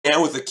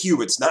Now with a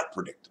cube, it's not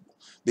predictable,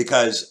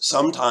 because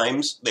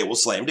sometimes they will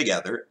slam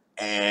together,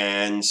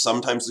 and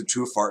sometimes they're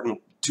too far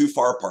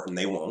apart, and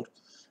they won't.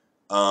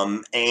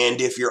 And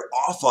if you're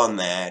off on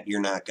that,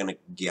 you're not going to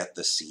get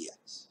the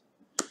CS.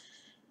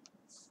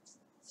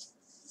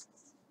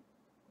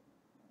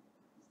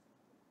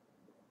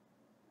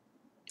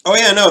 Oh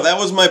yeah, no, that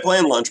was my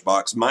plan,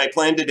 Lunchbox. My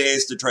plan today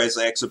is to try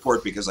Zac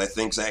support because I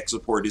think Zac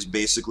support is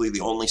basically the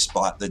only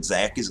spot that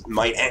Zac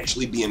might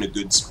actually be in a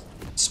good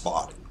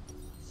spot.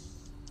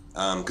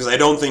 Because I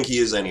don't think he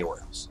is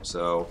anywhere else.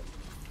 So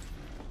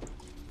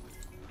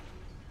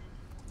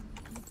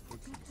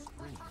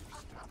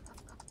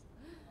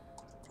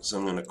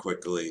I'm going to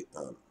quickly...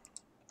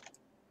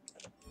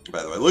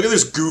 by the way, look at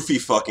this goofy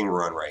fucking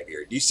run right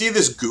here. Do you see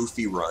this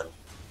goofy run?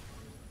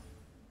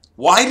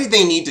 Why did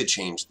they need to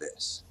change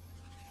this?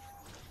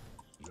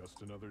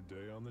 Just another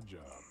day on the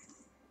job.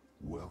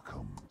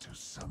 Welcome to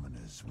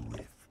Summoner's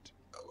Rift.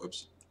 Oh,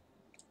 whoops.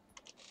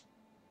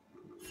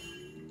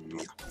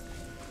 Yeah.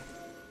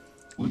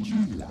 Would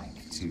you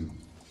like to?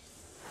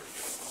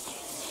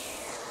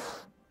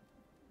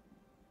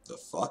 The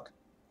fuck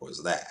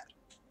was that?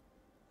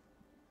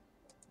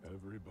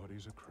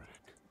 Everybody's a critic.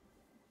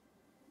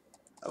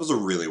 That was a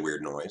really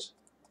weird noise.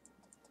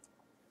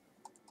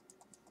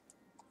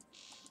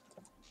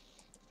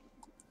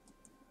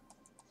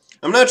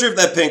 I'm not sure if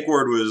that pink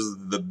ward was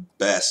the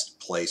best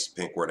placed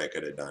pink ward I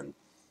could have done.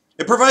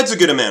 It provides a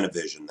good amount of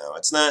vision, though.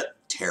 It's not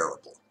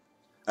terrible.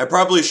 I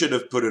probably should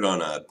have put it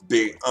on a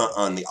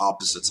on the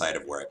opposite side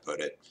of where I put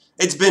it.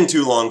 It's been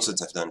too long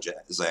since I've done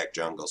Zac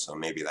jungle, so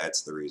maybe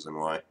that's the reason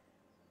why.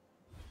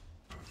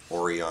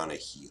 Orianna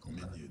heal.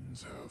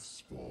 Minions have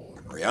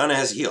spawned. Orianna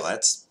has heal.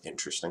 That's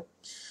interesting.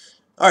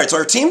 Alright, so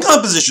our team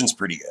composition's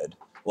pretty good.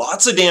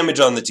 Lots of damage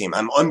on the team.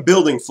 I'm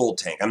building full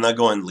tank. I'm not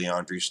going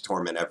Liandry's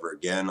Torment ever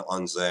again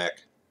on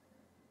Zac.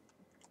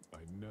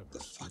 The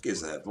fuck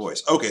is that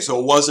voice? Okay, so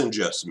it wasn't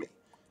just me. It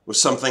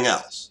was something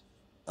else.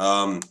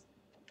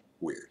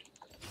 Weird.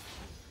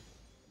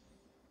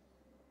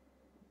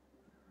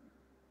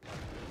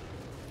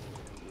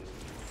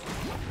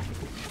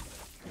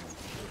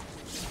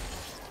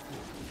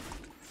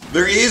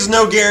 There is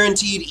no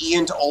guaranteed E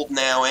into ult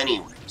now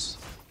anyways.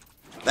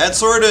 That's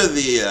sort of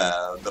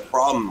the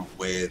problem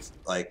with,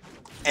 like,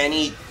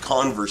 any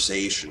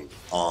conversation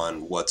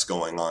on what's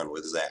going on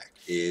with Zac,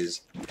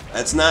 is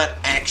that's not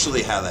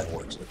actually how that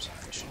works. Oops,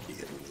 I should be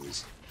hitting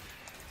these.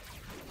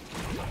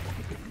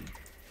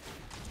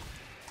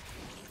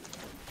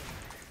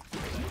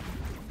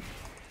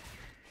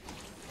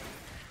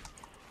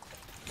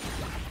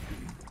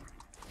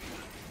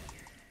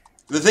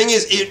 The thing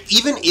is,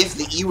 even if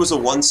the E was a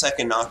 1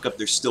 second knockup,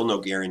 there's still no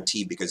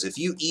guarantee, because if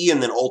you E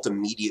and then ult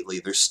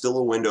immediately, there's still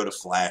a window to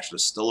flash,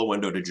 there's still a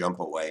window to jump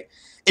away.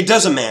 It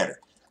doesn't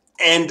matter.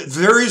 And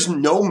there is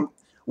no...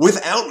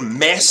 Without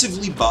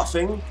massively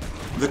buffing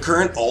the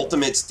current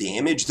ultimate's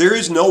damage, there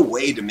is no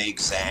way to make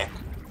Zac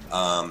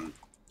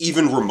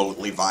even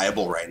remotely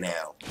viable right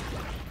now.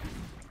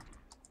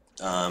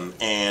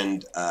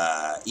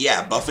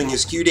 Yeah, buffing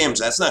his Q damage,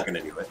 that's not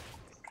going to do it.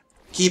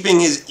 Keeping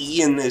his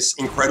E in this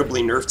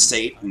incredibly nerfed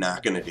state,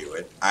 not gonna do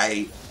it.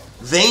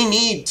 They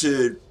need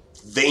to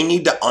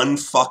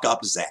unfuck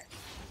up Zac.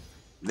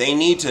 They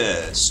need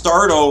to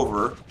start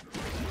over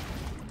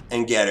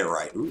and get it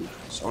right. Ooh,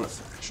 Sona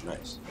Flash,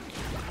 nice.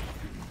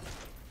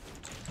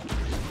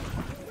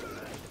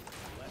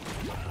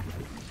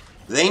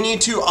 They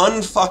need to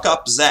unfuck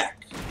up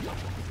Zac.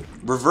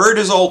 Revert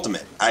his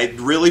ultimate. I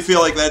really feel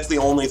like that's the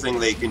only thing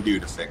they can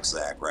do to fix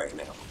Zac right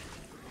now.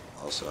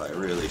 Also, I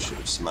really should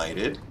have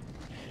smited.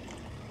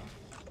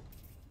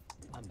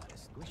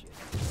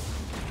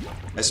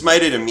 I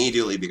smited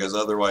immediately because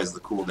otherwise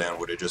the cooldown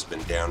would have just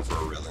been down for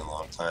a really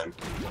long time.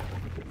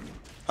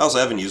 I also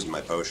haven't used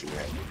my potion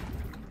yet.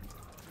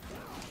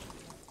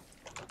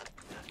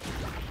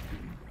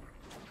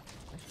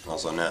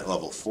 Also not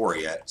level 4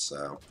 yet,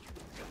 so...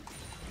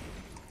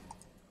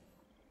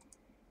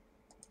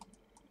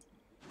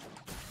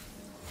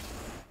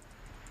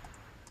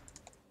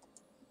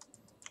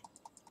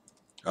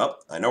 Oh,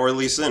 I know where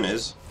Lee Sin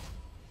is.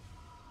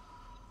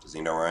 Does he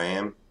know where I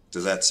am?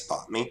 Does that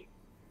spot me?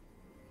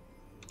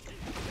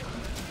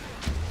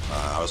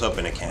 I was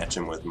hoping to catch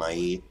him with my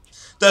E.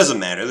 Doesn't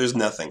matter, there's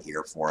nothing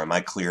here for him.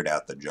 I cleared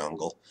out the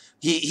jungle.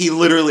 He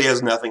literally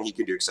has nothing he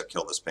can do except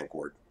kill this pink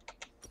ward.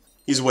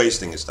 He's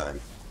wasting his time.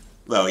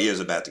 Though he is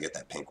about to get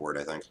that pink ward,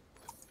 I think.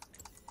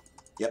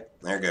 Yep,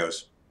 there it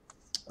goes.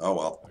 Oh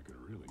well.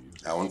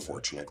 How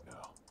unfortunate.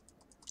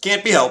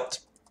 Can't be helped.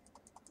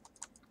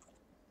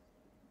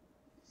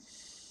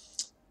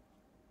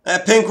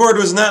 That pink ward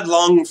was not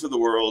long for the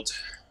world.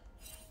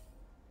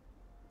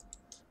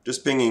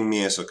 Just pinging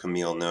Mia so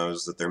Camille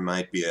knows that there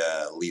might be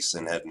a Lee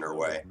Sin heading her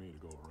way.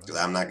 Because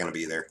I'm not going to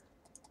be there.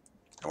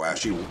 Oh, wow,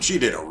 she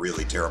did a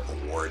really terrible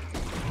ward.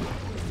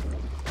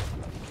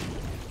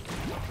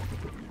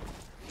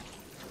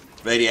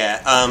 But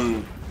yeah,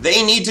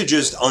 they need to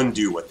just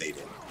undo what they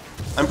did.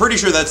 I'm pretty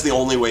sure that's the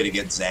only way to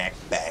get Zac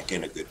back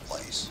in a good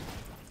place.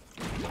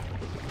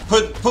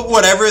 put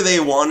whatever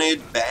they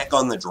wanted back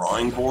on the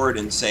drawing board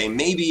and say,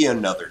 maybe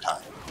another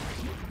time.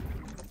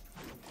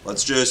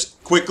 Let's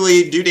just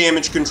quickly do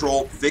damage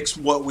control, fix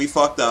what we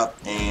fucked up,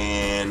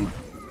 and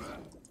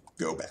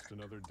go back. Just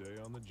another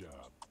day on the job.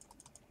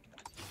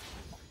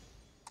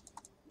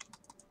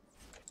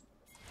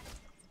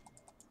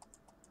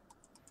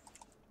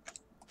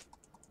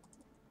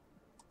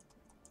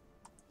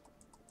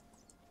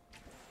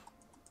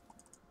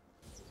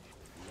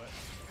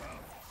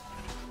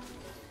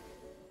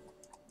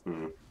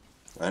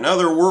 I know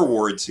there were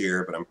wards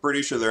here, but I'm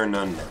pretty sure there are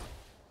none now.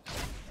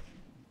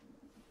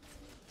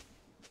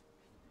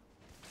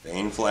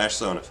 Bane Flash,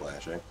 Sona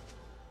Flash, eh?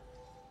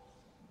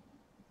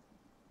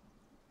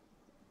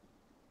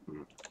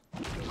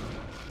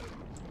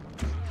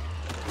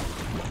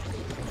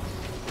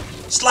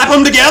 Slap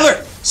them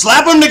together!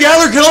 Slap them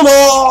together! Kill them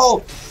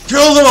all!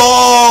 Kill them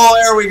all!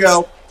 There we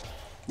go.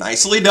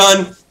 Nicely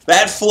done.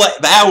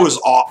 That was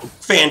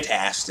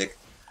fantastic.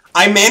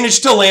 I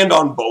managed to land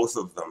on both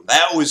of them.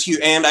 That was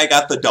huge, and I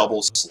got the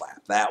double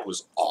slap. That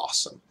was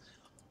awesome.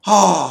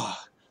 Oh,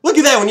 look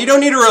at that. When you don't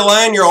need to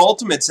rely on your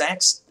ultimate,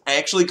 Zach's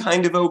actually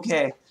kind of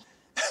okay.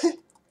 Oh,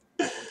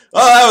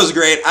 that was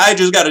great. I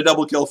just got a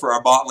double kill for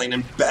our bot lane,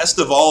 and best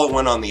of all, it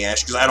went on the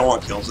Ashe, because I don't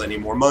want kills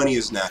anymore. Money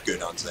is not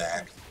good on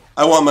Zach.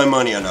 I want my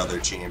money on other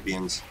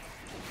champions.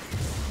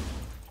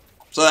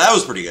 So that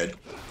was pretty good.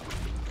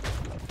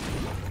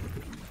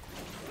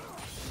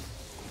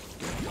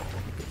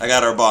 I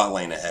got our bot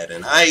lane ahead,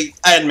 and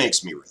it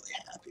makes me really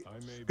happy.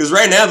 Because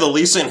right now, the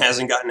Lee Sin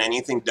hasn't gotten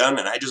anything done,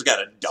 and I just got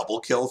a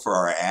double kill for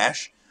our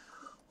Ashe.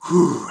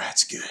 Whew,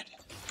 that's good.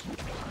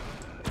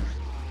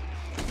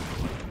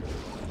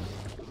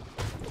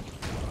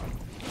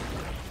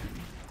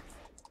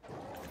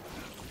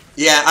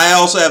 Yeah, I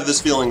also have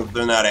this feeling that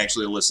they're not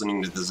actually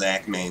listening to the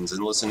Zach mains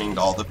and listening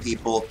to all the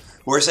people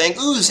who are saying,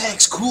 ooh,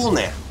 Zach's cool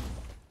now.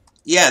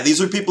 Yeah,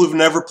 these are people who've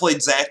never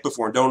played Zach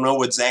before and don't know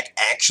what Zach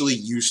actually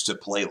used to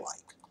play like.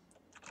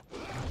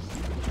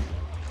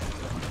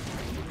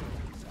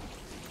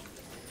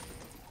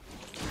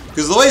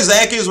 Because the way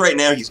Zach is right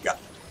now, he's got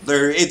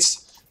it.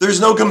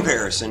 There's no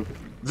comparison.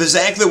 The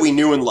Zach that we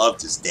knew and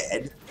loved is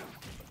dead.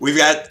 We've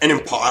got an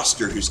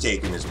imposter who's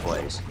taken his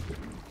place.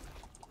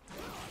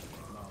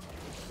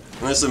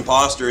 And this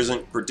imposter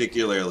isn't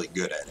particularly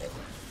good at it.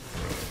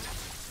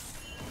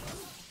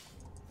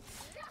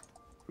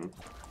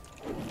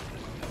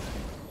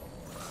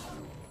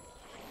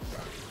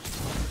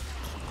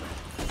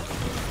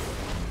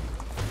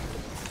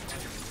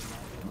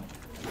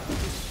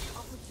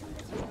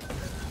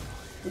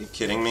 Are you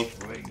kidding me?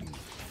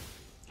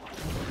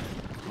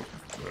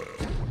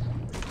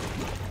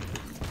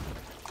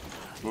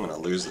 I'm gonna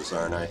lose this,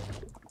 aren't I?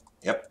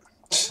 Yep.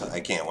 I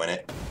can't win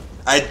it.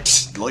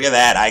 Look at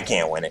that. I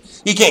can't win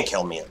it. He can't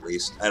kill me, at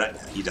least.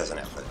 He doesn't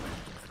have it.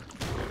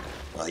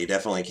 Well, he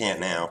definitely can't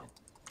now.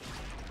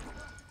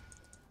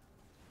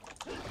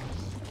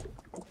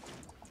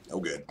 No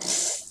good.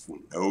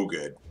 No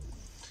good.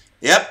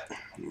 Yep.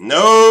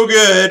 No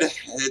good.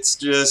 It's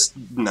just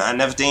not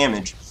enough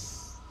damage.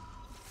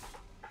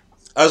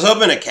 I was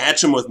hoping to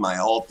catch him with my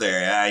ult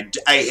there.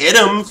 I hit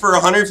him for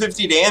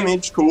 150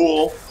 damage.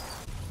 Cool.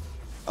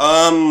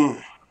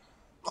 Awesome.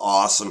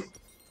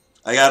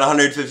 I got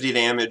 150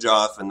 damage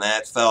off, and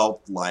that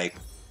felt worth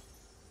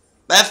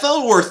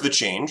the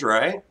change,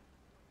 right?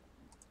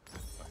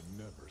 I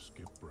never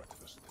skip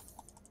breakfast.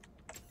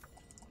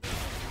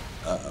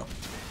 Uh-oh.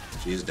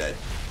 She's dead.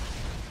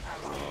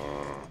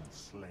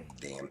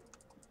 Damn.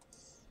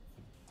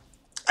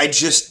 I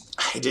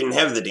didn't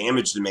have the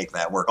damage to make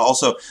that work.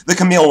 Also, the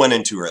Camille went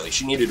in too early.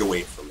 She needed to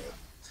wait for me.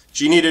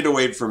 She needed to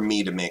wait for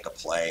me to make a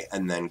play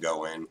and then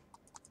go in.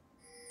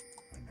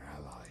 An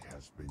ally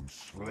has been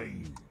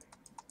slain.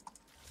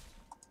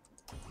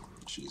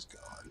 She's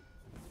gone.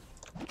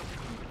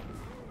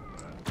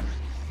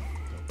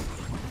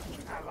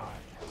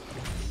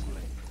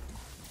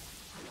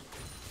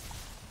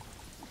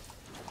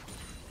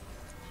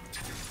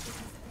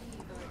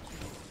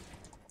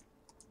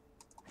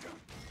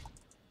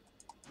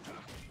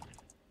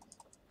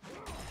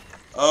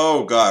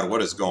 Oh god,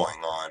 what is going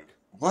on?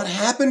 What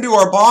happened to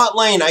our bot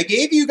lane? I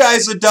gave you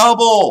guys a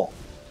double!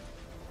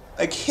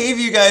 I gave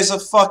you guys a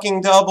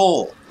fucking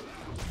double!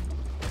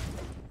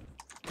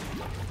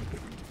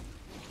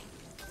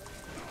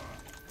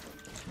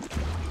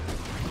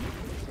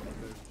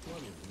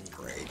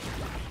 Great.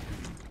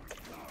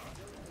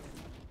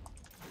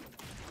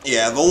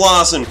 Yeah, the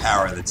loss in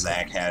power that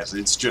Zach has,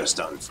 it's just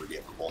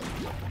unforgivable.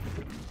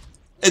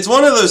 It's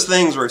one of those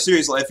things where,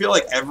 seriously, I feel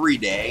like every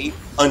day,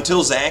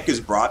 until Zach is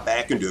brought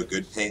back into a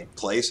good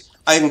place,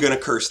 I'm gonna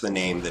curse the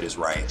name that is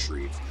Riot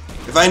Shrieve.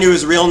 If I knew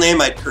his real name,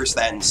 I'd curse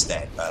that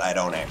instead, but I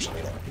don't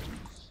actually know.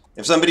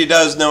 If somebody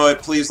does know it,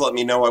 please let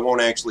me know. I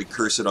won't actually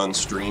curse it on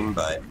stream,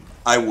 but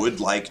I would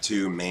like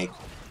to make,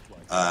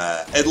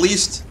 at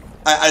least,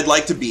 I'd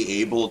like to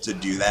be able to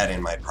do that in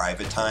my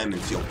private time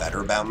and feel better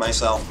about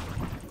myself.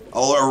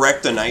 I'll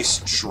erect a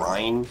nice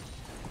shrine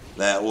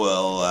that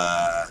will,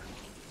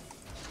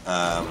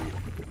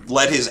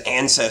 let his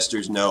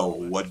ancestors know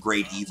what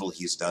great evil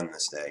he's done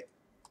this day.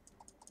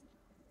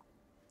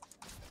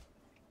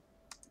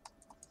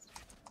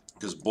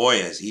 Because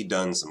boy, has he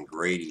done some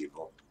great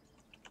evil.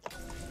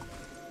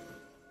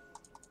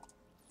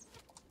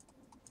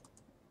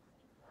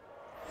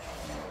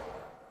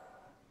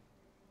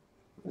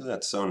 What does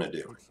that Sona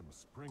do? Put some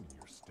spring in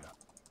your step.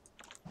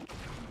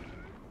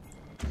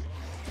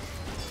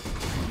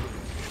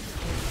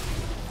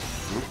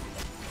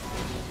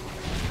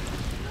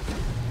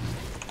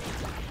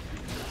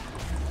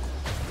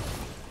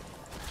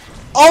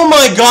 Oh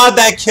my god,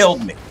 that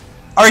killed me.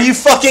 Are you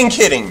fucking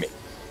kidding me?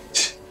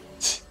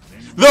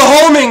 The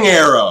homing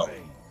arrow!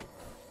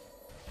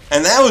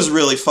 And that was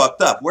really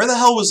fucked up. Where the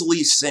hell was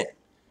Lee Sin?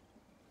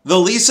 The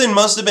Lee Sin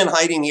must have been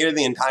hiding here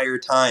the entire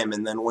time,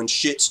 and then when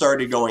shit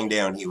started going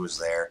down, he was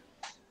there.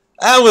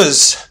 That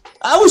was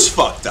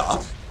fucked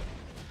up.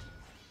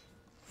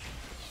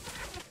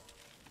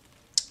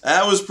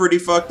 That was pretty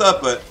fucked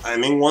up, but, I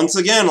mean, once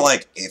again,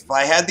 like, if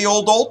I had the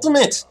old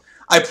ultimate,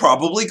 I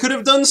probably could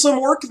have done some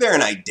work there,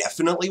 and I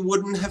definitely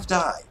wouldn't have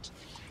died.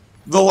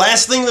 The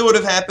last thing that would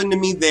have happened to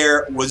me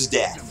there was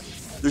death.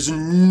 There's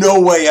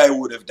no way I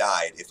would have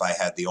died if I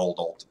had the old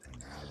ultimate.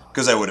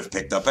 Because I would have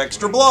picked up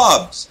extra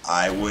blobs.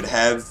 I would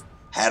have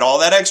had all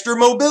that extra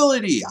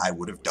mobility. I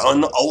would have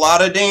done a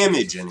lot of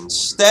damage. And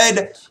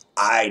instead,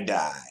 I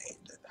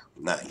died.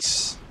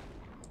 Nice.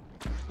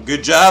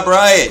 Good job,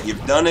 Riot.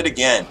 You've done it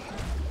again.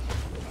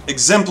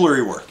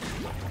 Exemplary work.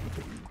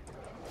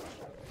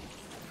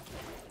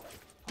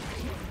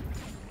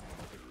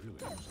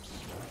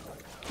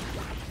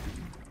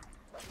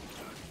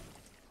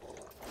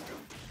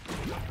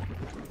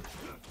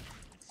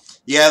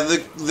 Yeah,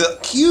 the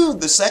Q,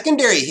 the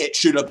secondary hit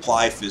should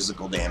apply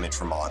physical damage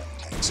from auto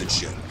attacks. It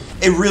should.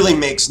 It really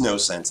makes no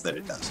sense that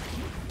it doesn't.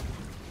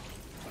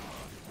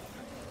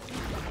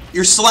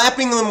 You're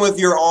slapping them with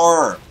your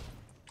arm.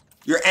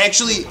 You're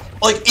actually,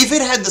 like, if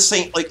it had the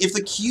same, like, if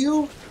the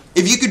Q,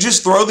 if you could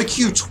just throw the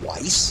Q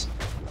twice,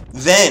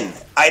 then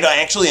I'd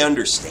actually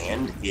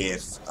understand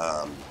if,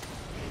 oh,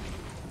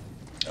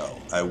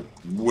 I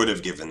would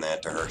have given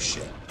that to her.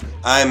 Shit.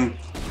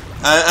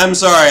 I'm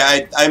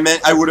sorry, I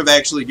meant I would have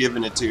actually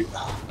given it to...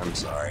 Oh, I'm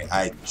sorry,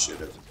 I should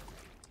have.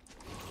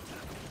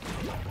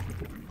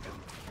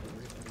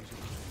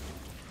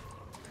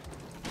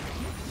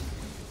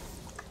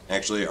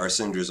 Actually, our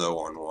Syndra's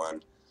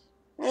 0-1-1.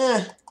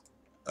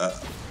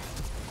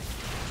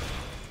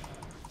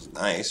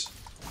 Nice.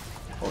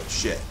 Holy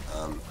shit.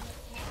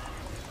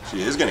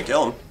 She is gonna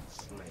kill him.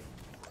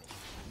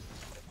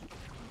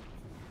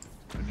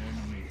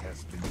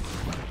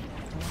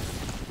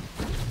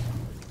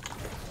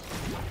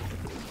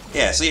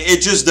 Yeah, see,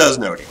 it just does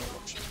no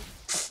damage.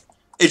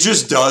 It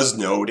just does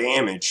no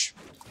damage.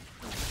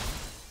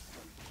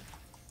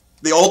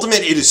 The ultimate,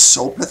 it is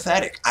so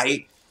pathetic.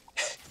 I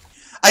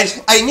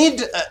need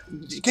to,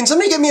 can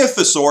somebody get me a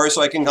thesaurus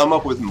so I can come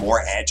up with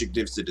more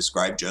adjectives to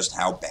describe just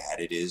how bad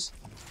it is?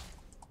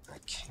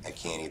 I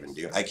can't even,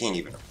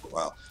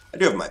 well, I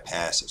do have my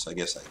passive, so I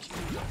guess I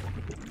can.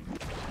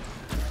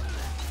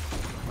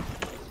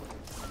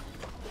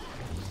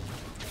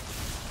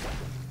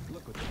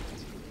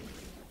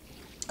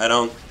 I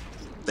don't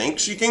think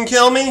she can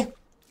kill me.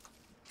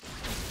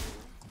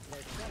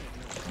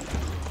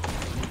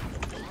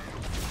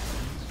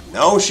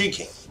 No, she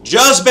can't.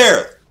 Just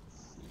barely.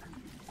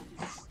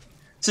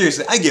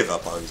 Seriously, I give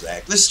up on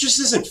Zac. This just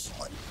isn't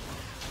fun.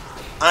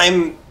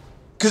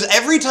 Because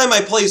every time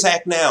I play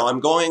Zac now, I'm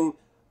going,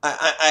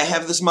 I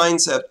have this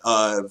mindset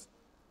of,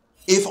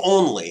 if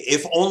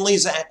only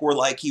Zac were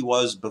like he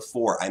was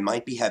before, I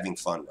might be having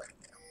fun right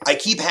now. I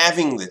keep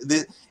having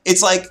this,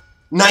 it's like,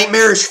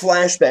 nightmarish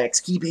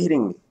flashbacks keep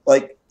hitting me.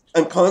 Like,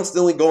 I'm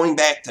constantly going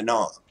back to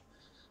Nom.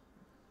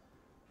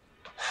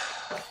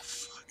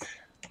 Fuck.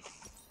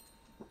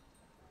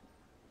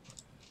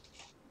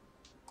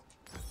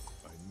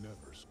 I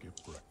never skip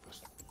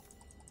breakfast.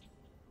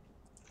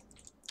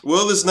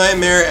 Will this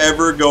nightmare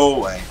ever go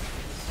away?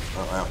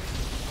 Oh, wow.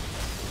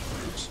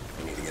 Oops.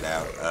 I need to get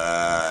out.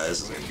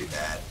 This is gonna be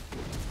bad.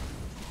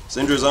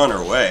 Syndra's on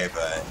her way,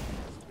 but...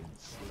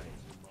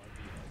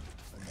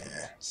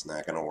 yeah, it's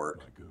not gonna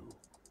work.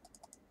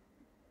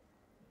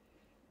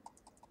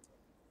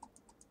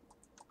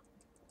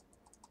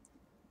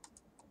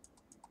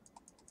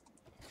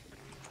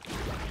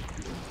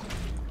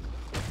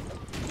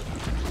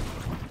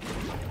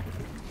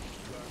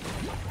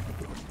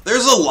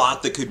 There's a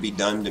lot that could be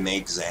done to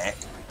make Zac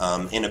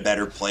in a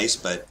better place,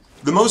 but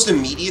the most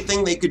immediate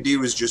thing they could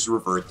do is just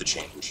revert the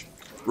change.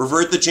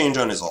 Revert the change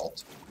on his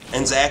ult.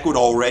 And Zac would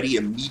already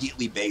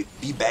immediately be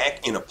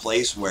back in a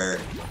place where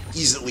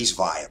he's at least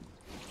viable.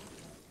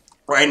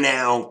 Right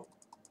now,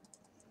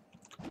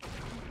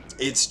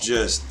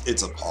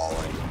 it's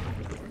appalling.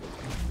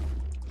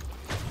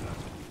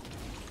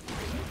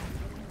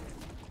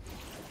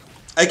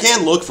 I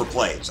can't look for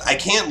plays. I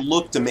can't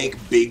look to make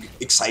big,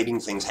 exciting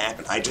things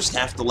happen. I just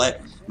have to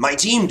let my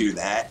team do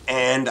that,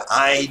 and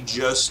I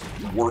just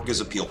work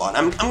as a peel bot.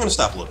 I'm going to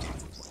stop looking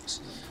for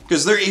plays.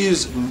 Because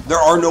there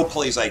are no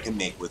plays I can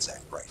make with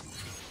Zac right now.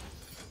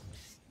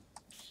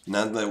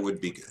 None that would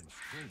be good.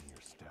 Constrain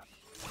your step.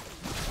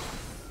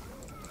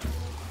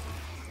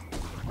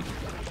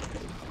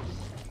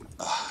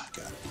 Ah,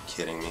 gotta be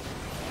kidding me.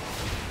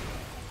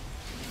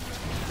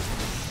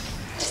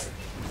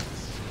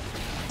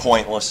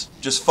 Pointless.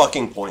 Just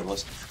fucking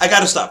pointless. I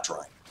gotta stop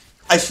trying.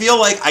 I feel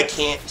like I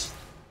can't.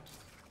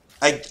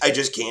 I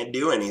just can't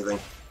do anything.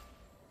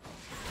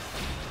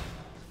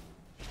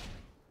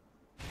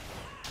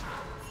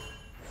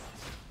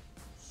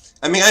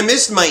 I mean, I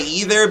missed my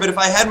E there, but if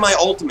I had my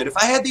ultimate, if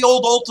I had the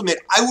old ultimate,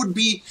 I would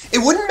be... It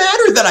wouldn't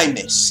matter that I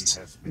missed.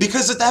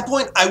 Because at that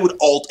point, I would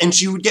ult, and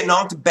she would get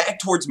knocked back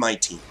towards my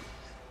team.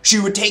 She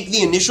would take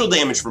the initial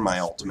damage from my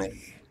ultimate,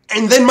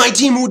 and then my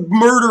team would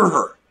murder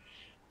her.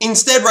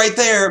 Instead, right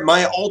there,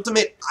 my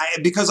ultimate...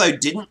 because I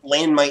didn't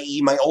land my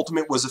E, my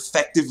ultimate was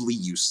effectively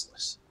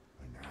useless.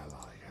 An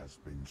ally has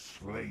been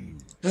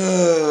slain.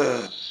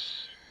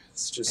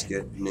 Let's just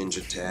get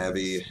Ninja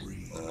Tabby.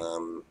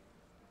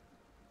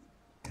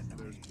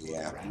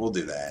 Yeah, we'll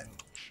do that.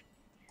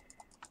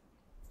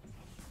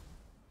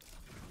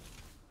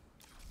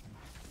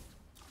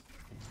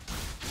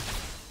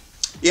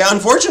 Yeah,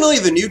 unfortunately,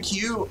 the new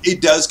Q, it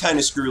does kind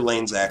of screw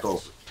lane Zac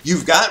over.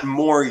 You've got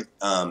more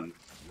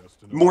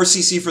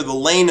CC for the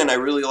lane, and I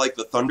really like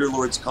the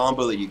Thunderlords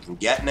combo that you can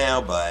get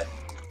now, but...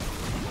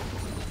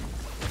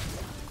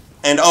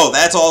 And, oh,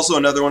 that's also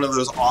another one of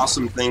those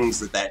awesome things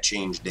that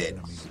change did.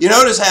 You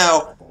notice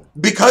how,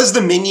 because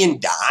the minion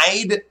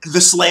died, the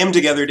slam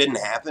together didn't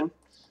happen?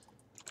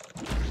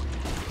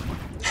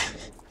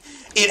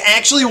 It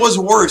actually was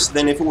worse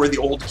than if it were the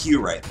old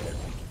Q right there.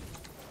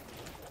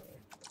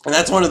 And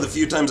that's one of the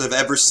few times I've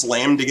ever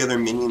slammed together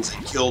minions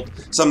and killed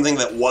something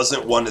that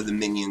wasn't one of the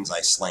minions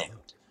I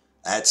slammed.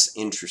 That's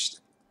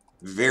interesting.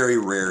 Very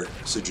rare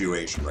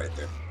situation right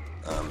there.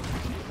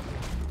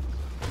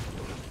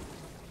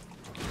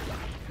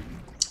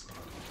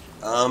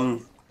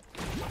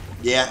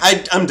 Yeah,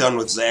 I'm done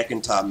with Zac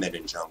in top, mid,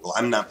 and jungle.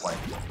 I'm not playing.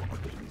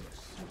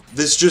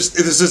 This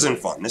isn't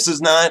fun. This is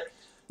not,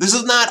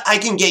 I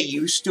can get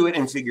used to it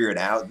and figure it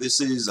out. This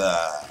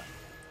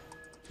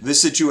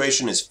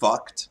situation is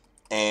fucked,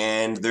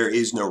 and there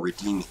is no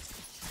redeeming.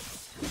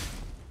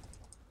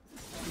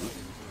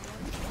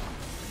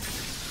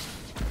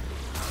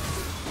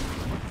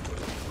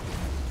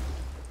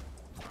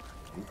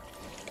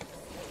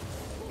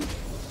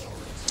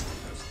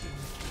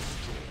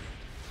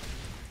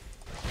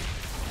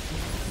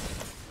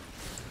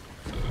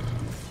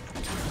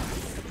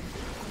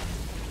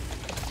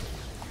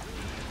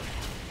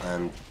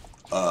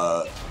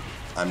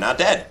 I'm not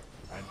dead.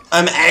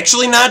 I'm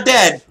actually not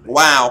dead.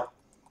 Wow.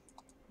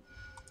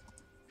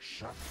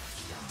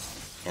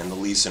 And the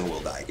Lee Sin will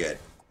die. Good.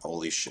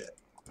 Holy shit.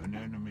 An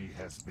enemy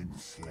has been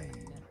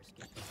slain.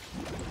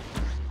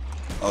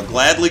 I'll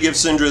gladly give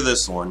Syndra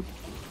this one.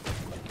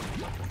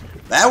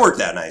 That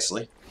worked out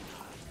nicely.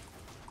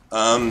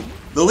 The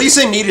Lee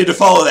Sin needed to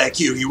follow that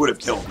Q. He would have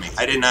killed me.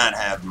 I did not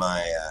have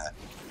my,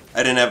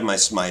 I didn't have my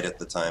smite at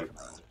the time.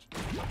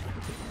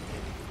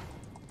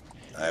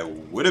 I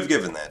would have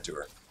given that to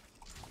her.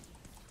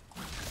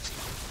 2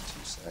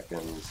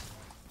 seconds.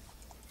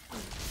 I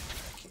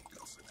can't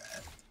go for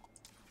that.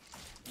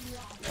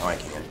 No, I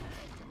can't.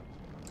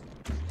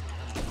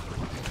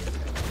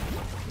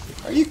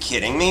 Are you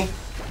kidding me?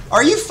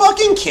 Are you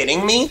fucking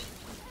kidding me?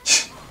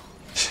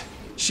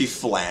 She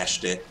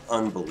flashed it.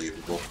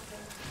 Unbelievable.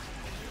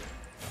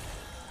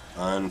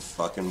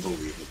 Unfucking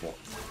believable.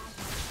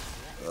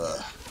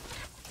 Ugh.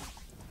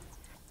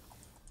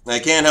 I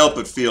can't help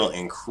but feel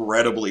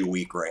incredibly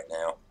weak right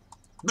now.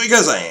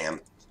 Because I am.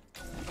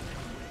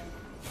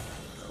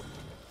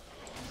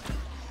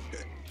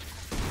 Good.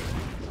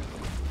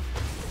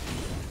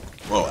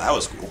 Whoa, that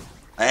was cool.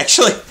 That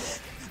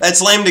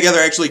slam together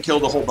actually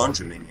killed a whole bunch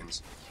of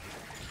minions.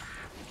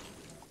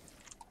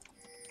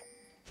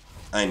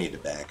 I need to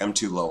back. I'm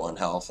too low on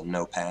health and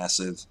no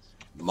passive.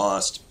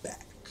 Must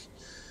back.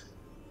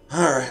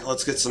 Alright,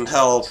 let's get some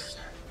health.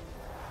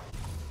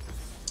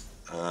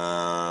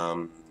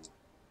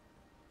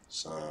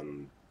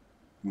 Some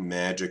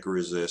magic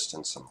resist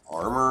and some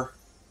armor.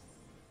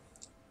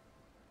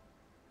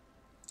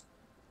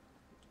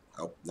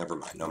 Oh, never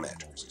mind. No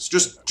magic resist.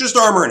 Just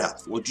armor and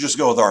health. We'll just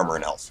go with armor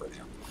and health for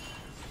now.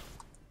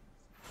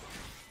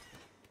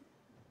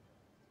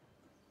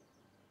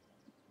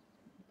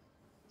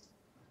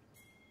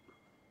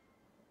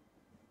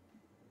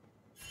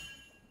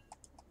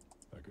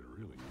 I could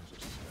really use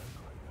a snack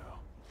right now.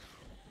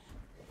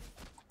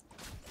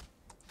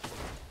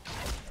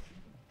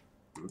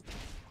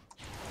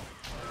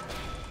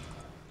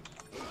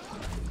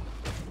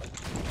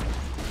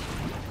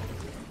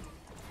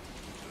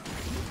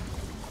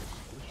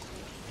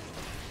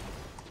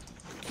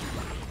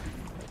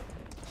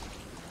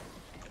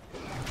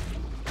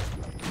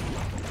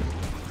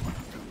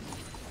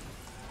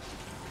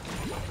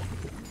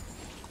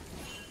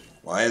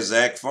 Why is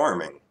Zac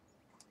farming?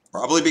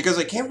 Probably because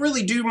I can't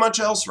really do much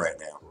else right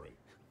now.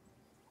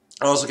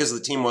 Also because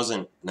the team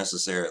wasn't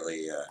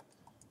necessarily,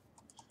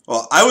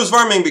 well, I was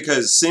farming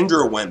because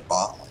Syndra went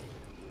bot lane.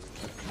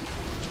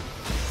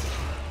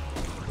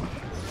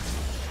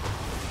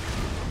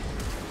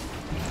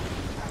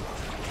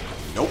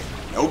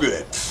 No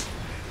good.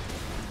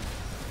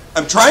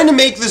 I'm trying to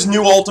make this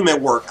new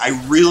ultimate work.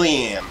 I really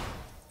am.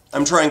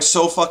 I'm trying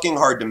so fucking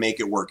hard to make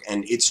it work,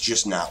 and it's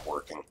just not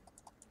working.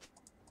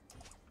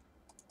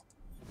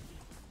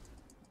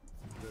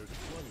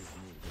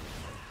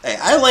 Hey,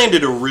 I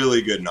landed a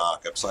really good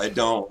knock-up, so I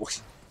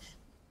don't...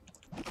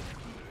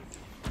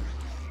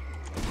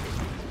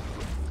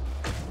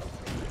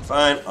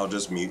 Fine, I'll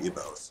just mute you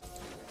both.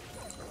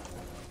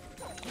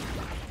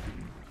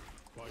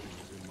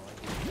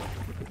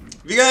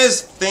 If you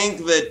guys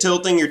think that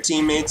tilting your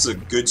teammates is a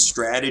good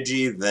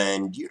strategy,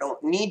 then you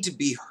don't need to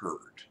be heard.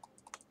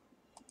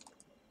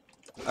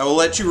 I will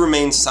let you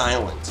remain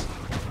silent,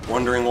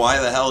 wondering why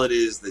the hell it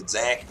is that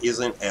Zack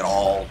isn't at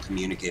all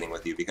communicating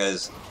with you,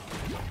 because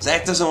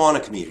Zack doesn't want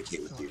to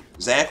communicate with you.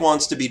 Zack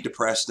wants to be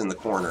depressed in the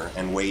corner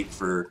and wait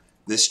for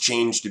this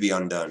change to be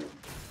undone.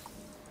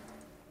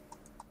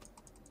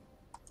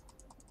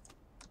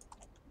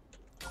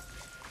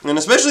 And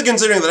especially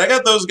considering that I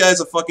got those guys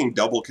a fucking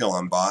double kill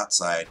on bot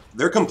side.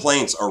 Their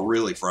complaints are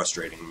really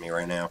frustrating me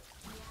right now.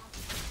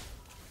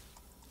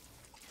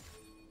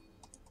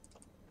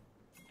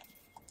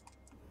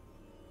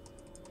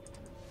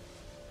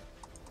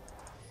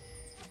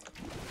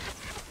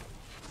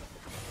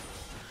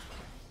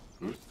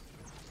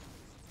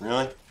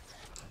 Really?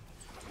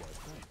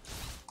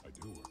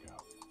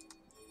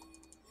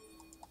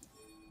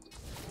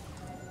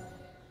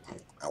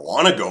 I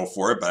want to go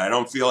for it, but I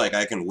don't feel like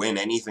I can win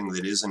anything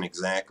that isn't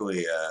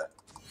exactly,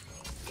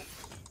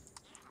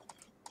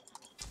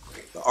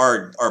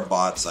 Our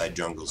bot side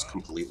jungle's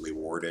completely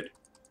warded.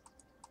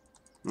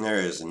 There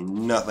is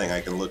nothing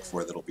I can look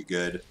for that'll be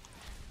good.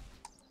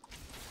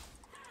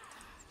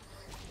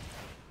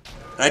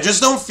 And I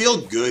just don't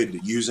feel good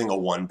using a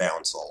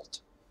one-bounce ult.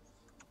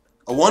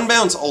 A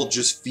one-bounce ult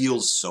just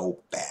feels so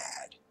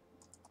bad.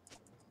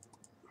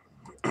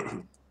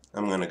 I'm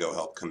gonna go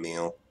help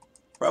Camille.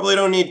 Probably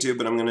don't need to,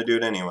 but I'm gonna do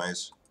it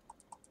anyways.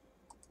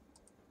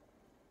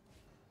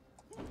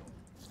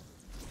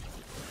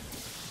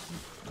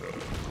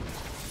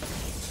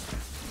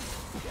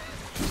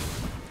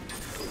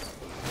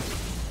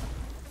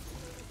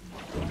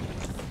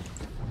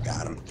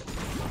 Got him.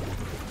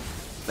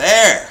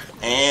 There!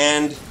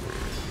 And...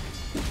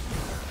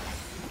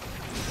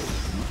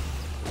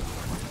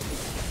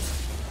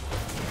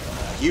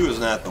 he was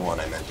not the one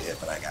I meant to hit,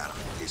 but I got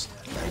him at least.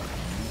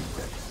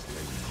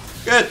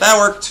 Good, that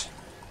worked.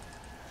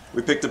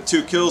 We picked up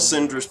 2 kills.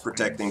 Syndra's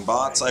protecting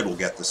bot side. We'll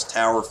get this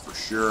tower for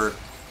sure. Are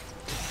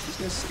these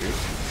guys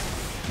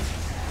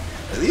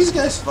serious? Are these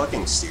guys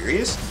fucking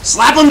serious?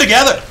 Slap them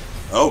together!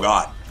 Oh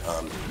god.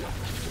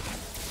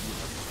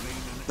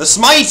 The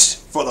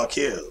smite for the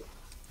kill.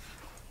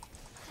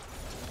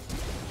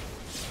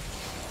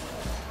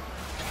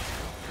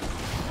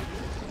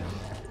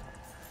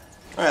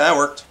 Alright, that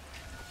worked.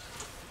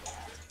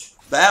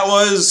 That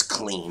was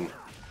clean.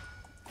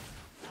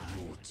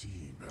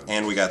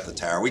 And we got the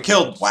tower. We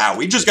killed... wow,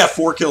 we just got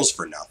 4 kills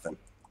for nothing.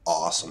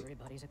 Awesome.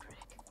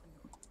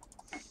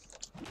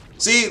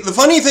 See, the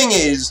funny thing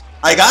is,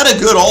 I got a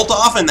good ult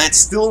off, and that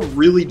still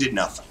really did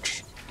nothing.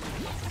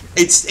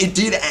 It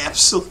did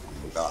absolutely...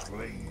 oh god.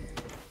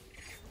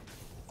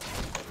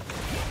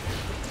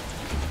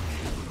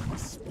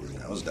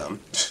 That was dumb.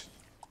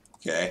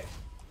 Okay.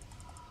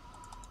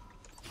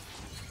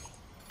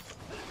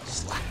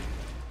 Slap.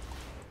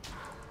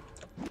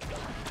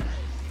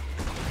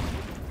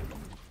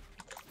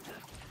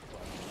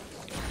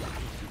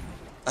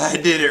 I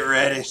did it,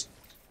 Reddit.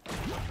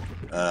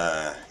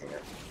 Here.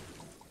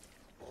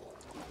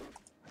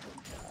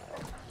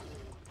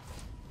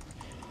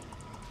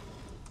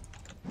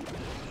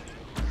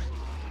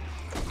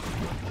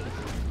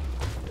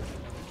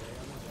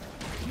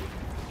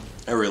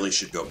 I really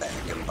should go back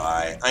and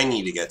buy. I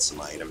need to get some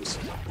items.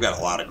 I've got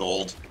a lot of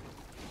gold.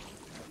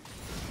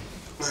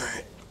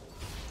 Alright.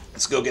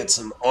 Let's go get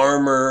some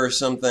armor or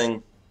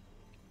something.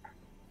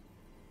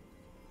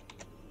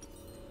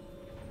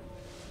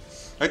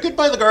 I could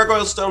buy the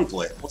Gargoyle Stone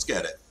Plate. Let's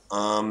get it.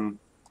 Some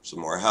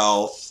more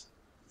health.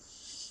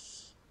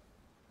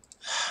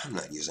 I'm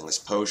not using this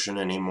potion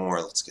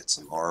anymore. Let's get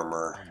some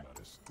armor. I'm not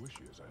as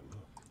squishy as I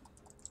look.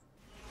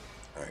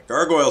 Alright,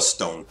 Gargoyle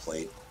Stone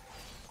Plate.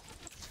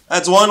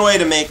 That's one way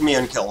to make me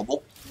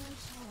unkillable.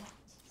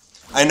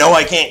 I know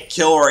I can't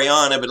kill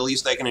Orianna, but at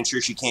least I can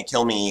ensure she can't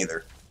kill me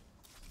either.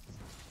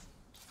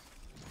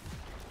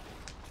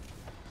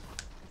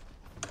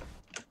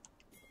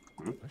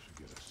 I should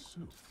get a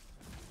suit.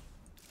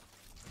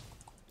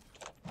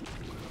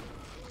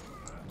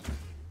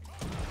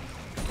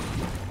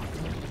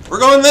 We're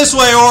going this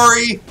way,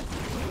 Ori!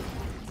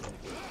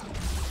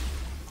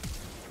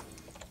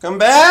 Come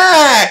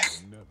back!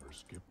 Never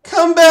skip.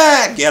 Come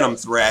back! Get him,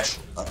 Thresh.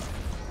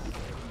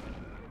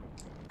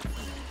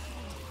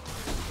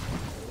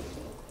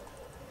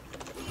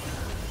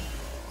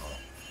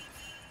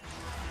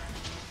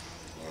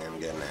 I'm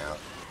getting out.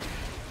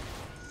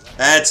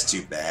 That's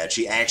too bad.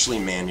 She actually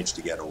managed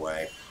to get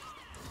away.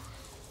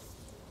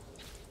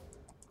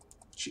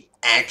 She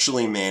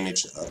actually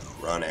managed to... uh-oh,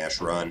 run, Ash,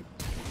 run.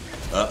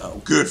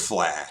 Uh-oh, good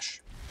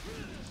flash.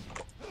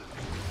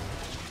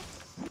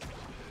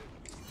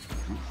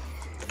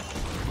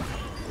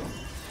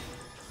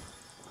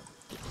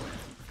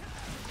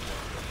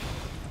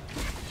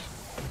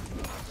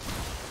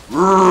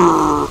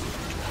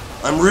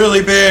 I'm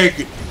really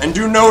big and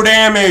do no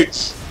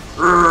damage.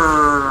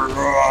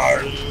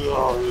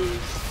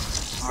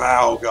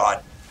 Oh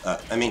god.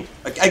 I mean,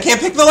 I can't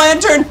pick the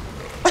lantern.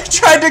 I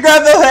tried to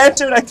grab the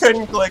lantern, I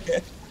couldn't click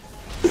it.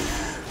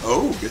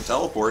 Oh, good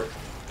teleport.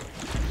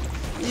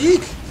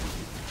 Eek.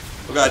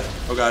 Oh god,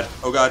 oh god,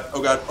 oh god,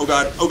 oh god, oh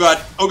god, oh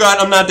god, oh god,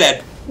 I'm not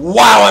dead.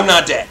 Wow, I'm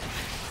not dead.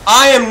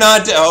 I am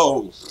not dead.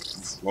 Oh.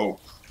 Whoa.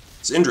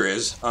 Syndra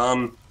is.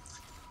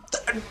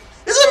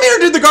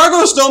 Did the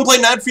Gargoyle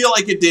Stoneplate not feel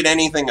like it did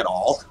anything at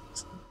all?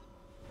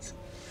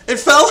 It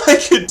felt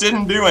like it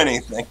didn't do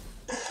anything.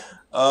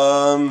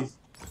 There's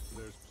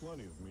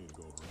plenty of me to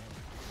go around.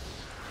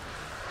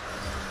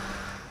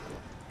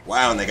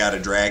 Wow, and they got a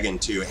dragon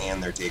too,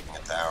 and they're taking a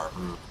tower.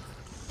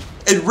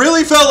 It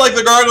really felt like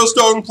the Gargoyle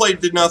Stoneplate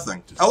did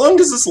nothing. How long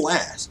does this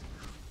last?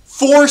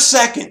 4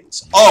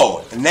 seconds.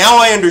 Oh, now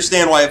I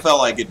understand why it felt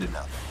like it did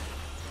nothing.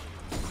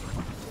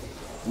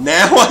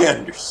 Now I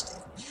understand.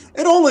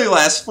 It only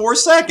lasts 4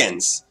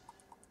 seconds.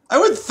 I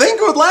would think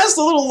it would last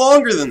a little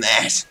longer than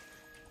that.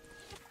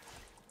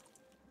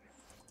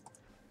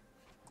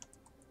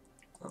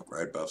 Oh,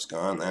 red buff's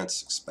gone.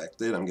 That's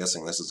expected. I'm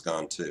guessing this is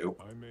gone too.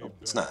 Oh,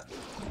 it's not.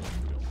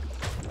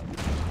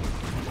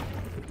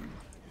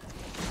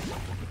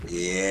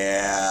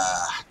 Yeah.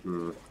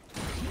 4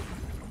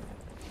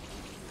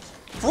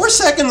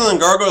 seconds on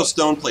Gargoyle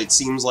Stoneplate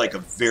seems like a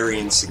very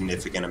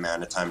insignificant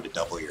amount of time to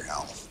double your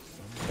health.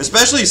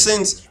 Especially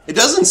since it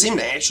doesn't seem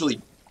to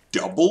actually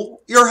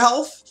double your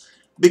health.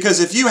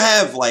 Because if you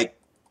have, like,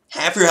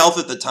 half your health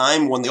at the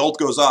time, when the ult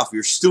goes off,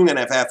 you're still going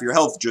to have half your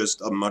health,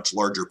 just a much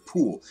larger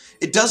pool.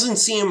 It doesn't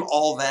seem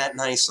all that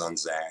nice on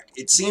Zac.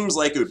 It seems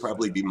like it would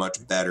probably be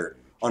much better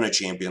on a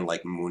champion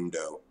like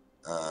Mundo.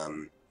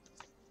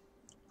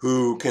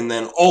 Who can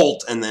then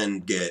ult and then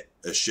get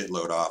a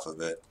shitload off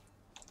of it.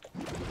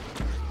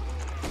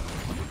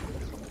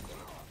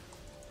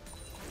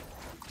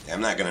 Yeah,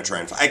 I'm not going to try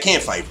and fight. I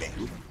can't fight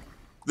Vayne.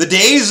 The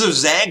days of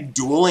Zac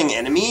dueling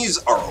enemies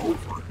are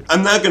over.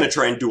 I'm not going to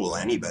try and duel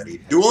anybody.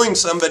 Dueling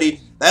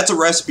somebody, that's a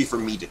recipe for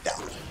me to die.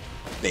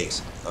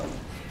 Basically.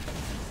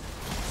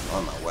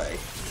 On my way.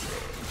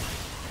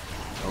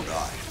 Oh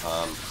god.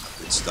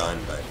 It's done,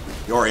 but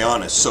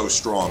Yorion is so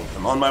strong.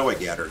 I'm on my way.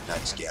 Gather,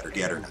 nice.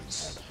 Gather,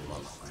 nice. I'm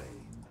on my way.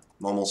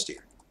 I'm almost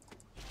here.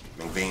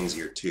 I mean, Vayne's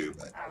here too,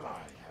 but... Ally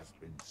has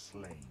been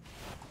slain.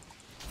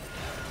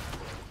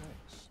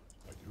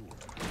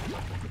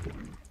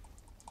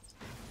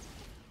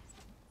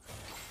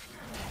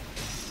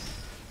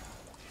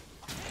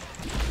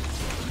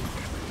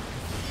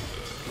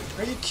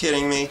 Are you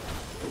kidding me?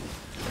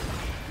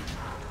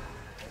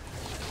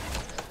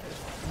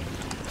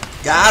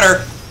 Got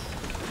her!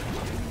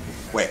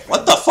 Wait,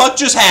 what the fuck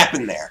just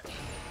happened there?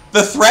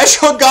 The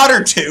Threshold got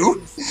her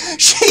too?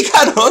 She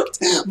got hooked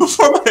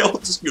before my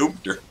ult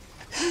scooped her.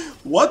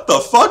 What the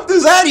fuck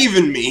does that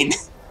even mean?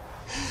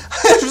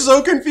 I'm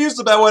so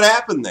confused about what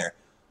happened there.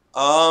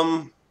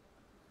 I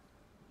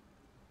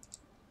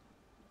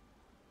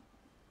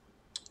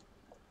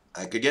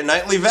could get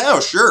Knightly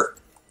Vow, sure.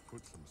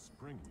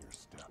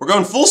 We're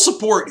going full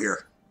support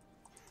here.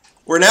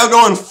 We're now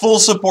going full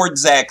support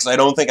Zac, because I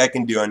don't think I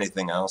can do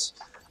anything else.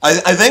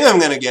 I think I'm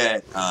going to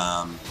get...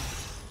 Ooh,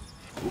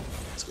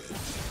 that's good.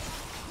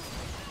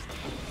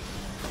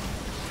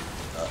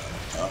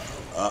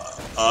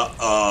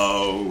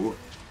 Uh-oh.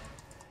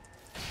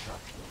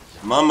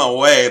 I'm on my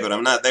way, but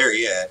I'm not there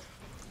yet.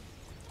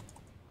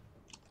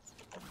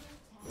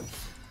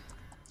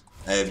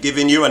 I have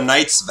given you a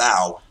Knight's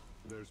Vow.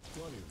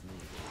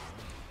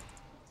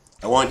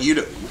 I want you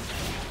to...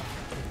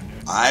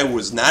 I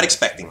was not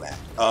expecting that.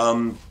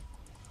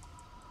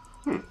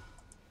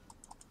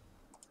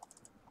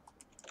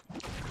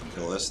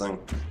 Kill this thing.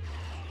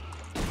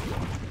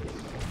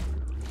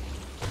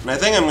 And I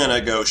think I'm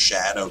gonna go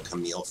Shadow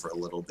Camille for a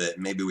little bit.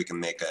 Maybe we can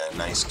make a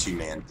nice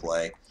two-man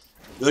play.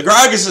 The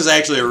Gragas is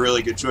actually a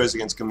really good choice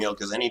against Camille,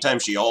 because anytime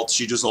she ults,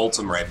 she just ults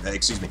him right back.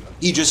 Excuse me.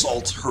 He just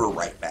ults her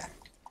right back.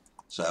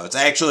 So it's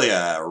actually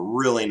a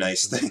really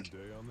nice thing.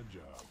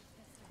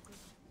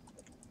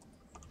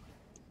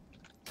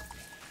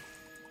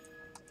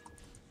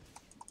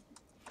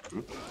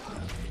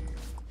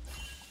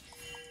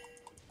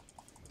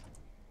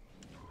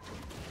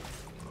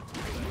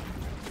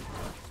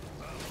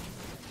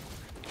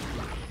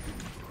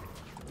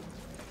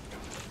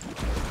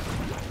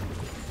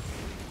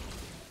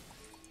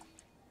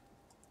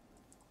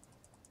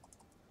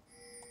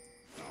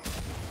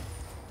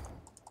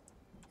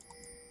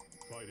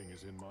 Fighting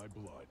is in my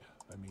blood.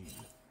 I mean,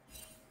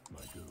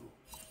 my goo.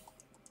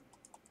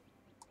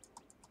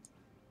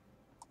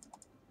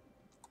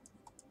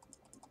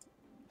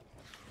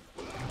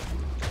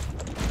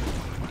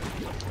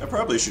 I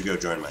probably should go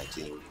join my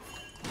team.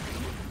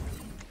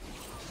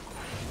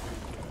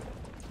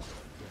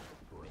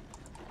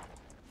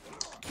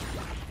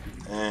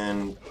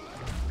 And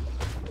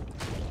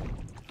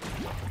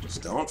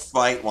just don't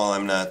fight while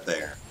I'm not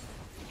there.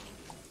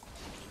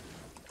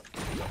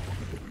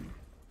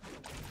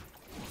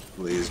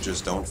 Please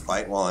just don't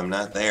fight while I'm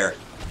not there.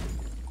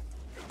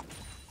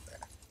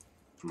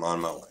 I'm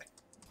on my way.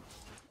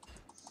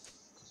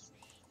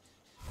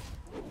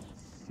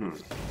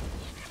 There's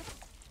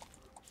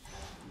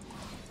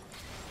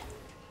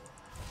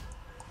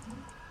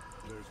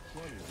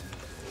plenty of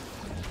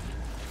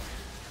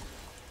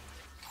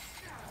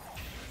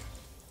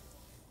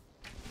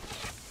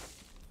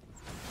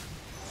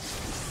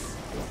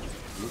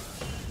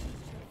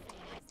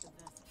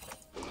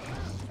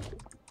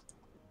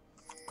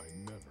I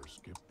never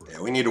skip break.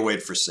 Yeah, we need to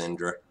wait for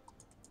Syndra.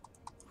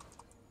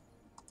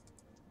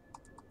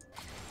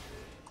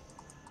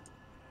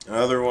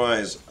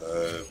 Otherwise,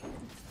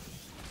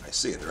 I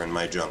see they're in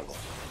my jungle,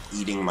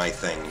 eating my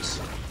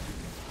things.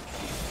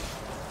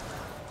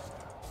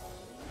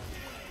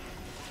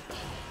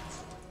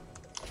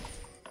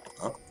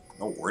 Huh?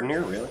 No warden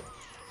here, really?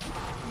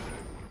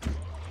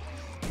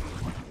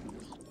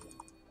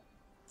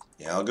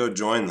 Yeah, I'll go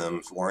join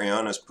them. If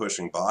Oriana's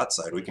pushing bot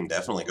side, we can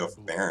definitely go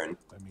for Baron.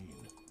 I mean,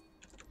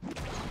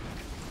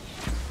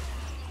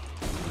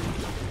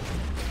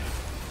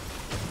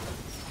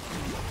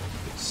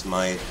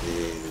 Smite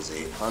is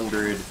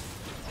 800.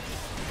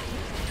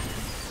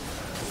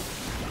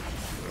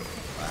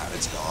 Wow,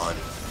 it's gone.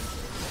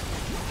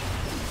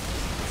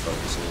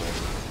 Focusing it.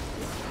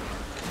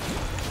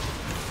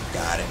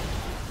 Got it.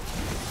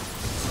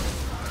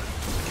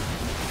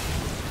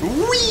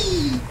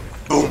 Whee!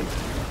 Boom!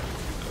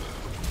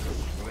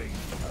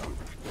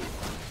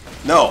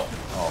 No!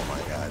 Oh my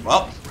god.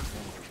 Well.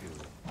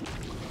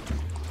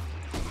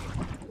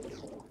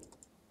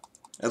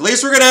 At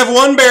least we're gonna have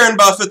one Baron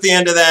buff at the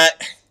end of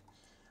that.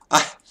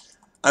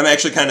 I'm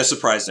actually kind of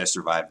surprised I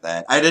survived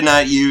that. I did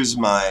not use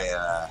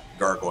my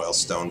Gargoyle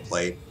Stone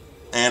Plate.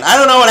 And I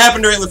don't know what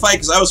happened during the fight,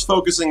 because I was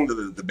focusing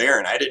the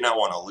Baron. I did not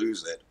want to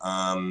lose it.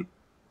 And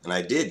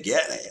I did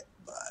get it,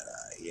 but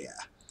yeah.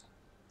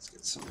 Let's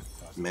get some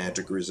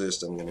magic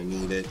resist. I'm going to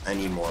need it. I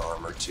need more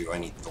armor, too. I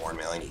need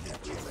Thornmail. I need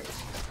everything.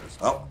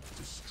 Oh,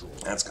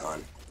 that's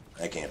gone.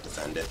 I can't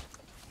defend it.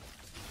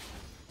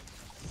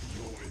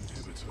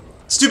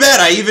 It's too bad.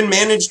 I even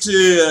managed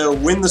to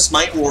win the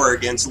Smite War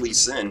against Lee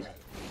Sin.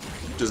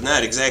 Which is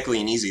not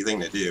exactly an easy thing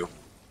to do.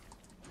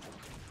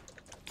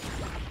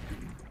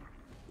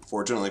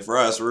 Fortunately for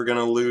us, we're going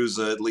to lose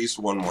at least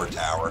one more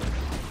tower.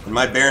 And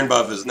my Baron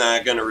buff is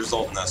not going to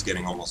result in us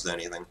getting almost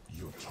anything.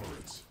 your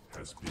turret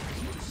has been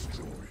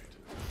destroyed.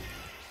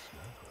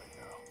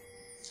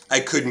 I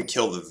couldn't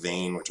kill the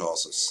Vayne, which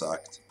also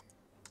sucked.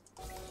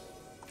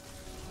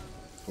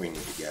 We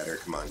need to get her.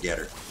 Come on, get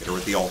her. Hit her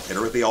with the ult. Hit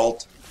her with the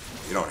ult.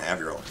 You don't have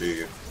your ult, do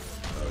you?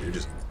 Oh, you're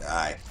just going to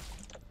die.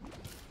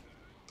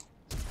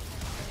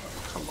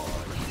 Come on.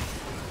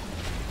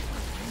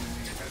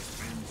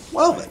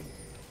 Well then,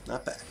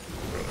 not bad.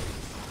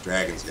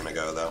 Dragon's gonna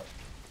go though.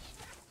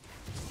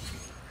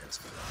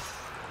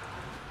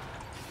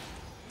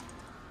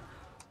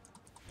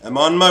 I'm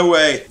on my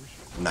way.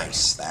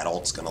 Nice, that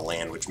ult's gonna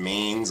land, which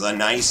means a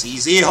nice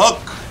easy hook.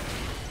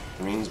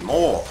 Means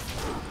more.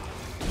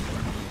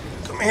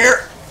 Come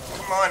here.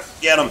 Come on,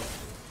 get him.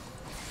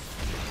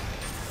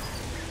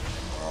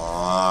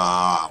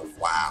 Ah,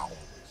 wow.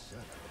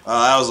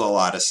 Oh, that was a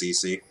lot of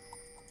CC.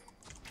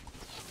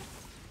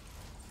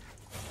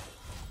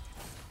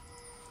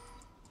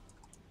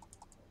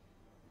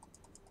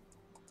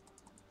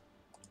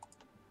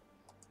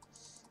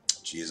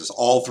 Jesus,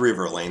 all three of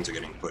our lanes are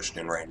getting pushed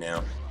in right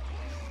now.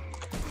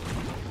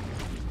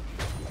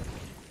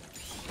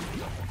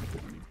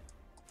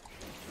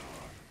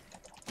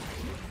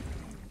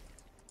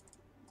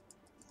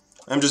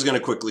 I'm just going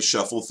to quickly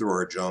shuffle through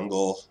our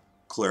jungle,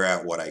 clear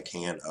out what I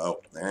can.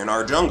 Oh, they're in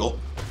our jungle.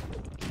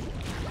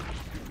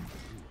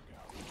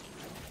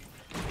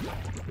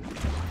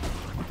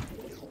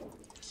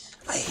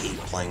 I hate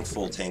playing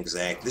full tank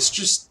Zac.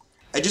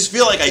 I just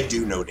feel like I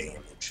do no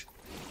damage.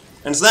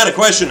 And it's not a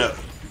question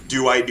of,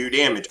 do I do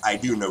damage? I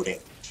do no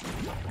damage.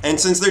 And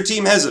since their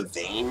team has a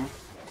Vayne...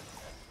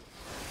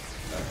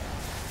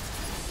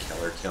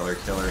 Killer, killer,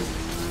 killer.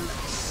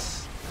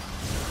 Nice.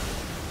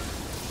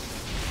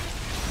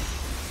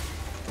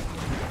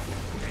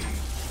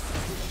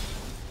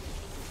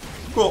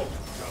 Cool.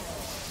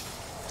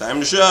 Time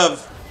to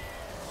shove.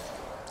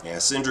 Yeah,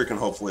 Syndra can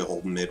hopefully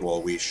hold mid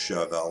while we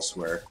shove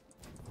elsewhere.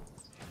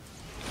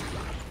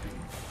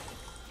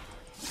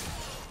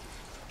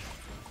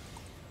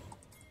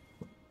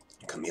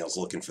 Camille's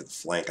looking for the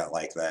flank. I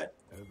like that.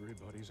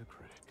 Everybody's a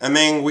critic. I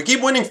mean, we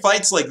keep winning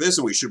fights like this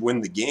and we should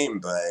win the game,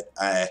 but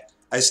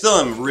I still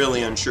am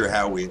really unsure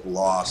how we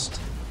lost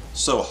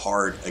so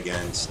hard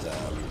against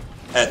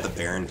at the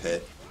Baron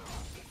Pit.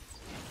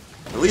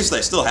 At least I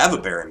still have a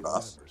Baron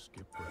buff. Never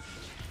skip breakfast.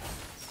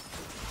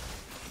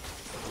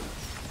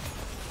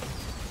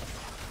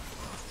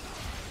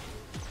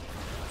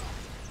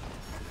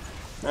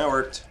 That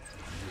worked.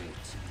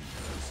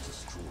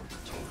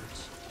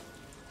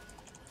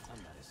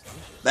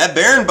 That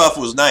Baron buff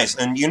was nice,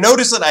 and you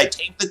notice that I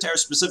taped the tower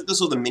specifically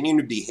so the minion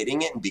would be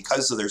hitting it, and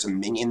because there's a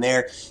minion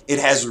there, it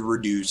has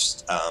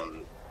reduced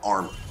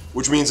armor,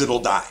 which means it'll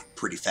die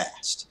pretty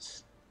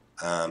fast.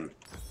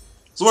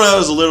 It's one of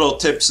those little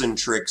tips and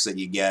tricks that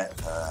you get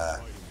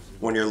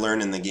when you're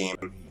learning the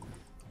game.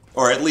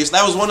 Or at least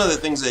that was one of the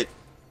things that...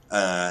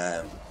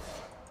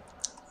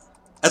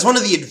 that's one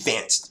of the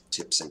advanced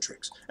tips and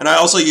tricks. And I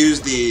also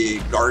used the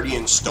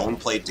Guardian Stone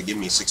Plate to give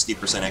me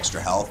 60% extra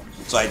health,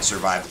 so I'd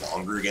survive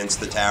longer against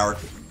the tower.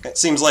 It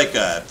seems like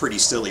a pretty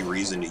silly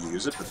reason to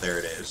use it, but there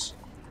it is.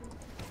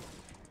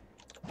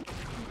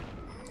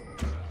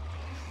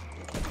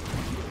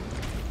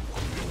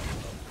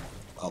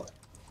 Well,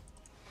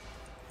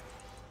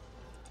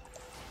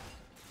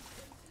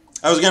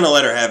 I was going to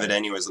let her have it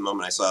anyways the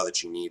moment I saw that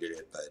she needed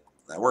it, but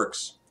that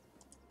works.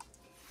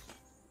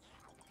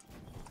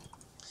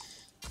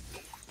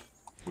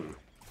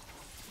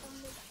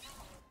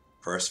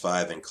 Press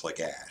 5 and click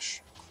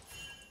Ash.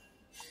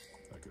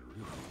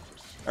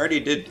 I already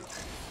did do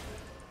that.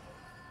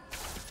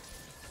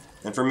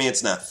 And for me,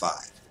 it's not 5.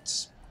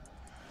 It's...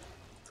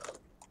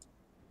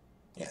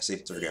 yeah, see?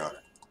 It's already on it.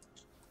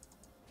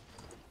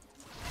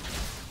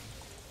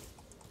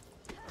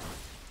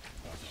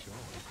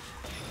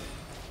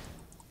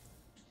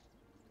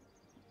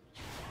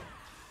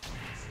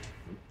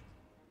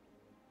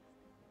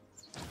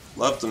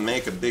 Love to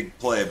make a big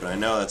play, but I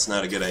know that's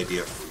not a good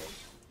idea for me.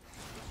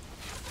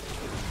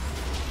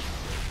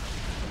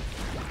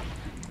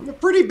 I'm a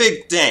pretty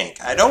big tank.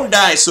 I don't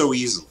die so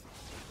easily.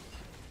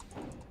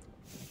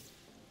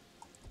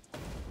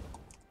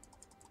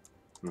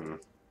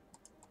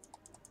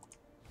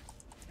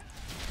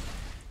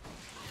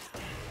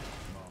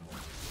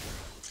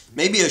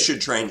 Maybe I should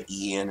try an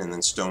E in and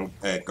then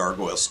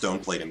Gargoyle Stone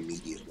Plate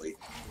immediately.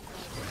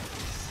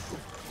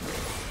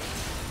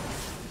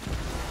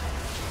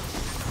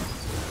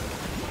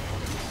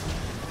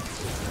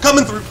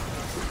 Coming through.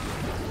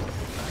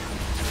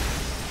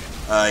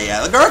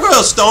 Yeah, the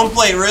Gargoyle Stone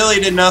Plate really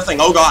did nothing.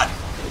 Oh god.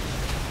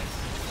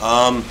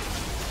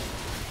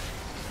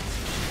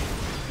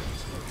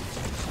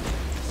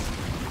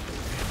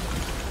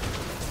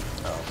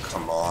 Oh,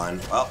 come on.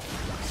 Well,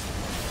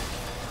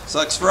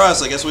 sucks for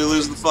us. I guess we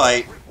lose the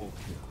fight.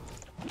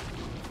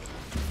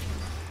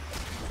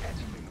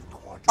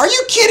 Are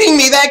you kidding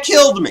me? That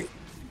killed me.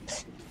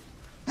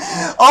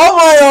 All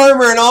my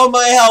armor and all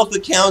my health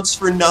accounts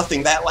for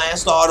nothing. That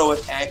last auto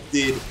attack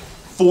did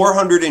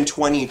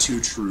 422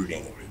 true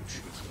damage.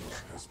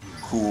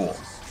 Cool.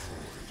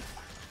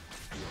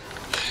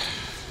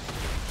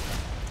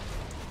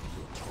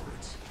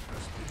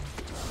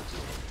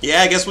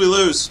 Yeah, I guess we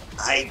lose.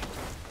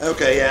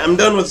 Okay, yeah, I'm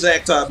done with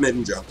Zac top mid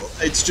and jungle.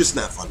 It's just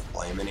not fun to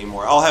play him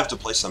anymore. I'll have to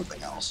play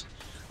something else.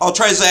 I'll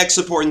try Zac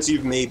support and see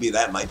if maybe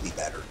that might be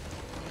better.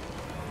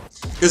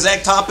 Because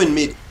Zac top and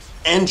mid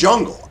and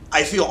jungle,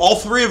 I feel all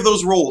three of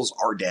those roles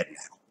are dead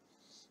now.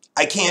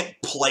 I can't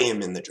play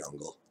him in the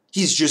jungle.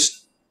 He's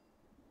just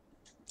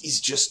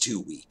too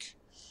weak.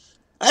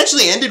 I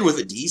actually ended with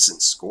a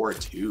decent score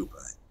too,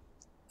 but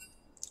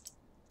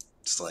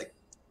it's like,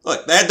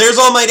 look, there's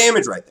all my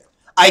damage right there.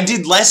 I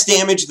did less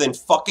damage than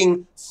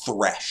fucking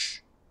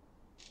Thresh.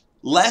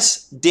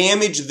 Less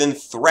damage than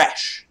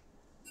Thresh.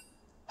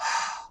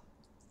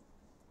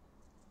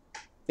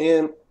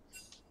 And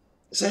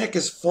Zac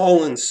has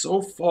fallen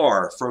so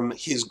far from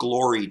his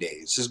glory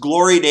days. His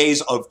glory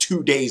days of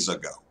 2 days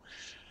ago.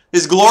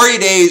 His glory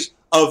days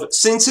of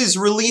since his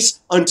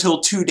release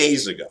until 2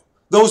 days ago.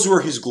 Those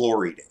were his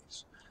glory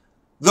days.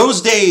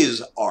 Those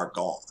days are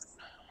gone.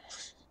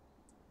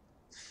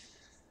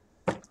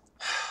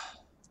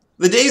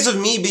 The days of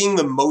me being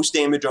the most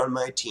damage on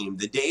my team,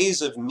 the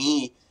days of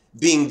me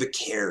being the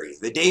carry,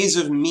 the days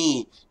of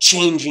me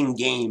changing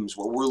games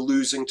where we're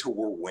losing to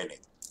we're winning,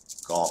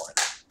 gone.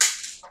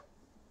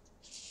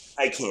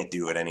 I can't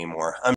do it anymore.